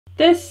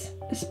This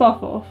is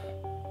Spoff,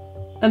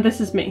 and this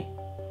is me.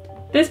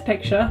 This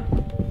picture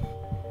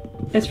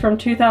is from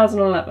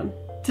 2011.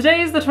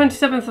 Today is the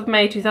 27th of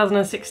May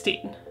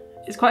 2016.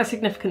 It's quite a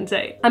significant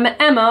date. I met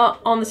Emma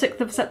on the 6th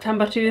of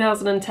September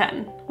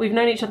 2010. We've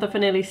known each other for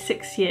nearly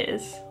 6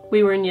 years.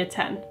 We were in year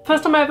 10.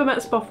 First time I ever met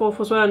Spoff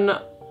was when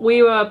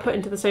we were put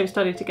into the same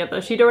study together.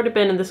 She'd already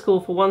been in the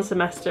school for 1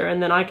 semester,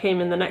 and then I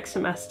came in the next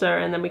semester,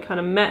 and then we kind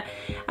of met.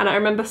 And I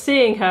remember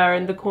seeing her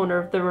in the corner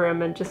of the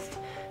room and just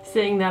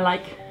sitting there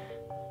like,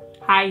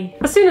 hi.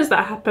 As soon as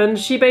that happened,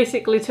 she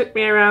basically took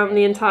me around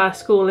the entire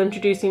school,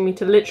 introducing me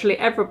to literally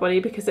everybody,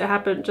 because it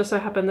just so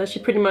happened that she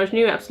pretty much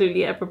knew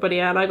absolutely everybody,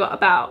 and I got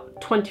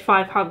about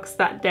 25 hugs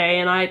that day,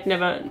 and I'd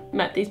never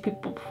met these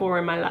people before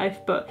in my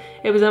life, but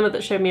it was Emma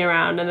that showed me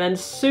around. And then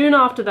soon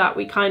after that,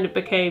 we kind of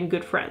became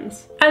good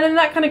friends. And then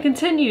that kind of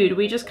continued.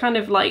 We just kind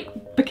of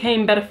like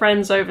became better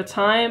friends over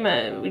time.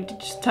 It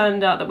just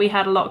turned out that we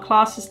had a lot of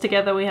classes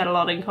together, we had a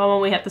lot in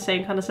common, we had the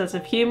same kind of sense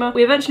of humour.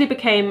 We eventually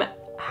became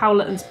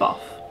Howlett and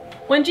Spoff.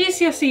 When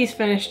GCSEs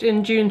finished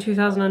in June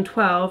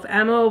 2012,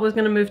 Emma was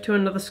going to move to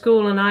another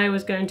school, and I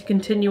was going to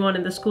continue on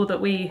in the school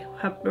that we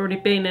have already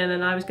been in,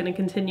 and I was going to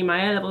continue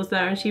my A-levels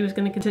there, and she was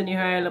going to continue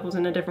her A-levels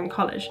in a different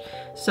college.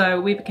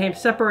 So we became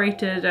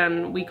separated,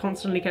 and we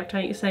constantly kept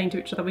saying to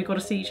each other we got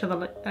to see each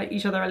other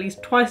at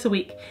least twice a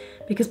week,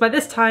 because by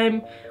this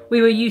time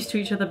we were used to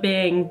each other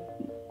being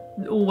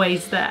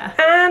always there.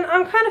 And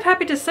I'm kind of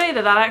happy to say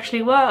that that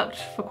actually worked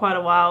for quite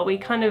a while. We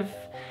kind of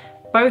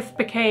both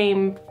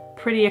became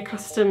pretty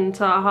accustomed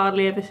to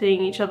hardly ever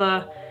seeing each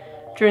other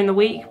during the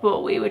week,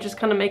 but we would just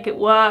kind of make it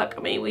work.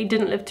 I mean, we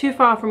didn't live too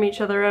far from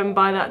each other, and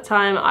by that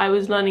time I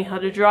was learning how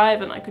to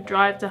drive and I could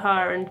drive to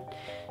her, and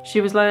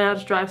she was learning how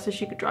to drive so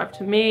she could drive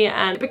to me,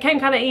 and it became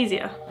kind of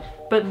easier.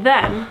 But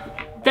then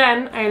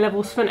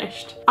A-levels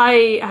finished.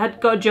 I had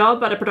got a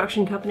job at a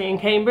production company in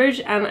Cambridge,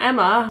 and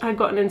Emma had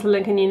gotten into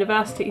Lincoln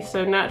University,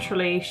 so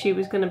naturally she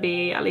was going to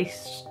be at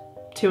least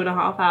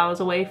 2.5 hours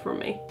away from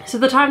me. So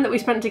the time that we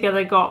spent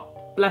together got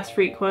less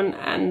frequent,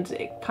 and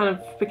it kind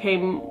of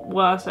became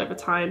worse over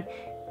time,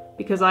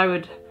 because I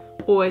would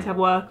always have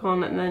work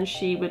on, and then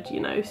she would, you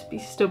know,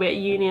 still be at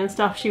uni and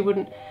stuff. She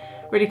wouldn't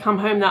really come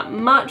home that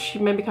much.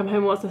 She'd maybe come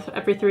home once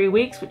every 3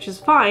 weeks, which is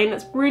fine.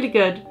 That's really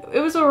good. It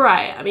was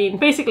alright. I mean,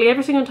 basically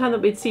every single time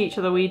that we'd see each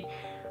other, we'd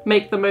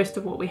make the most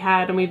of what we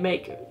had, and we'd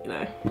make, you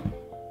know,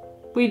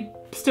 we'd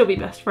still be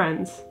best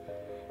friends,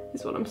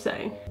 is what I'm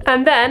saying.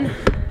 And then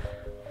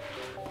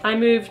I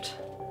moved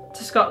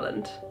to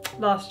Scotland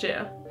last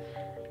year.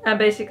 And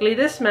basically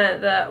this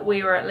meant that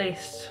we were at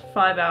least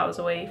 5 hours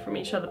away from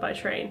each other by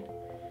train.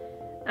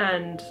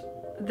 And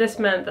this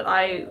meant that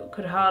I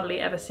could hardly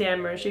ever see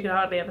Emma, and she could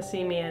hardly ever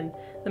see me, and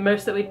the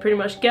most that we'd pretty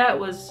much get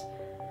was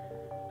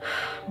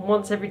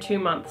once every 2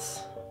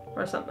 months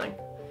or something.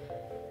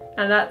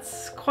 And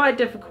that's quite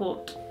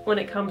difficult when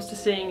it comes to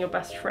seeing your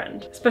best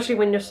friend, especially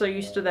when you're so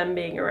used to them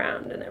being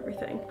around and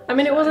everything. I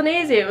mean, it wasn't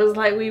easy. It was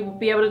like we would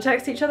be able to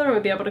text each other, and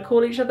we'd be able to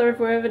call each other if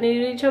we ever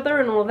needed each other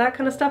and all of that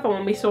kind of stuff. And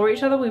when we saw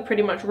each other, we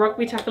pretty much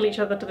rugby tackle each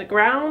other to the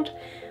ground,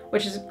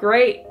 which is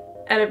great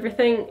and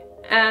everything.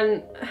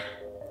 And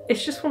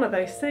it's just one of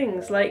those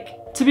things.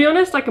 Like, to be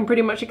honest, I can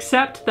pretty much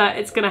accept that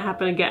it's gonna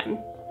happen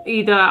again.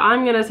 Either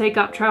I'm gonna take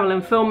up travel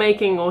and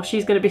filmmaking, or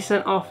she's gonna be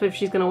sent off if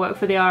she's gonna work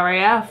for the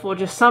RAF, or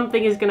just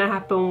something is gonna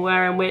happen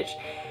in which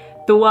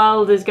the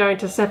world is going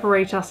to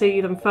separate us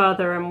even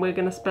further, and we're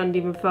going to spend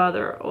even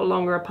further or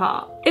longer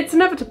apart. It's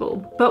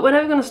inevitable, but we're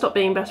never going to stop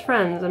being best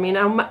friends. I mean,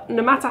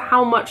 no matter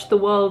how much the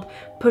world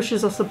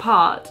pushes us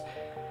apart,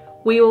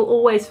 we will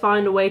always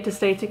find a way to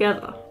stay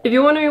together. If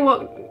you're wondering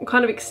what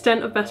kind of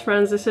extent of best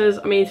friends this is,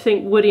 I mean,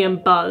 think Woody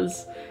and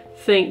Buzz,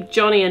 think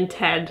Johnny and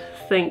Ted,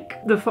 think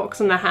The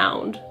Fox and the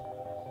Hound.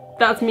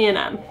 That's me and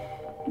Em.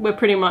 We're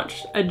pretty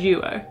much a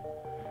duo,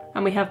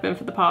 and we have been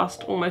for the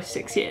past almost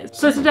 6 years.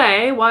 So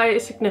today, why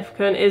it's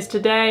significant is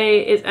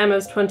today is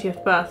Emma's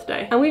 20th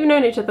birthday, and we've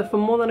known each other for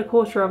more than a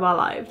quarter of our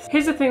lives.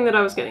 Here's the thing that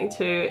I was getting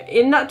to.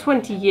 In that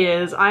 20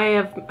 years, I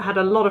have had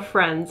a lot of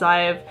friends. I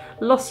have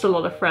lost a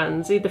lot of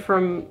friends, either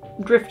from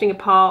drifting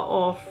apart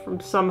or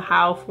from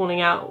somehow falling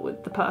out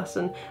with the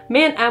person.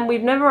 Me and Em,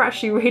 we've never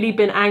actually really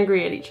been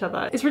angry at each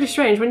other. It's really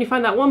strange when you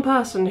find that one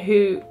person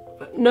who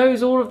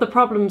knows all of the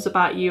problems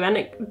about you and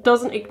it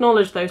doesn't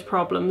acknowledge those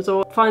problems,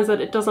 or finds that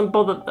it doesn't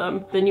bother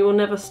them, then you will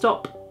never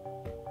stop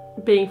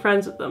being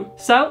friends with them.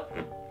 So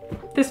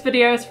this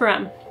video is for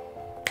Em.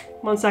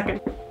 1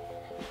 second.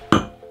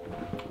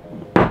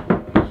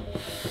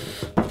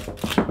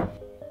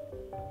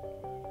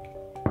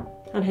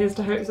 And here's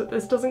to hopes that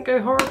this doesn't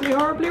go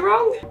horribly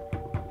wrong.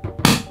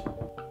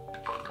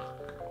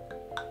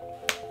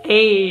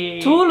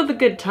 Hey, to all of the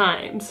good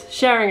times,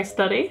 sharing a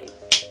study.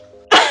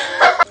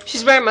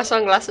 She's wearing my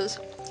sunglasses.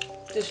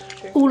 This is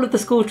true. All of the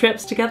school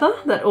trips together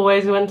that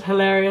always went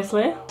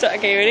hilariously. Is that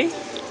okay, ready?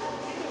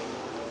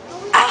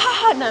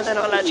 Ah, no, they're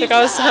not electric.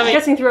 I was having...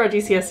 Getting through our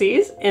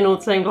GCSEs in all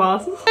the same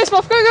classes. Go,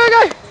 Spoff,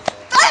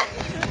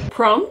 go!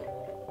 Prom.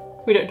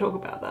 We don't talk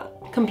about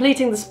that.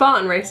 Completing the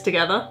Spartan race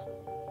together.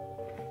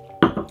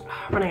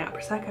 running out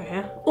of Prosecco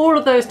here. All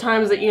of those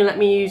times that you let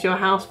me use your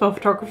house for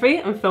photography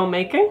and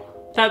filmmaking.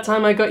 That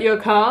time I got you a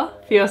car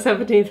for your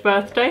 17th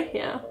birthday,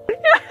 yeah.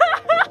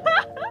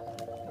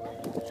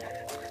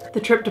 The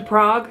trip to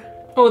Prague.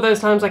 All those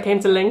times I came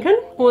to Lincoln.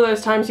 All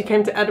those times you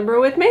came to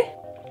Edinburgh with me.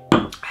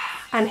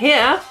 And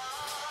here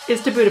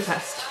is to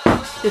Budapest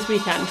this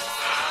weekend.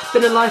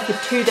 Been alive for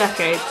 2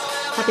 decades.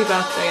 Happy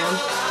birthday, Anne.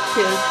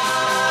 Cheers.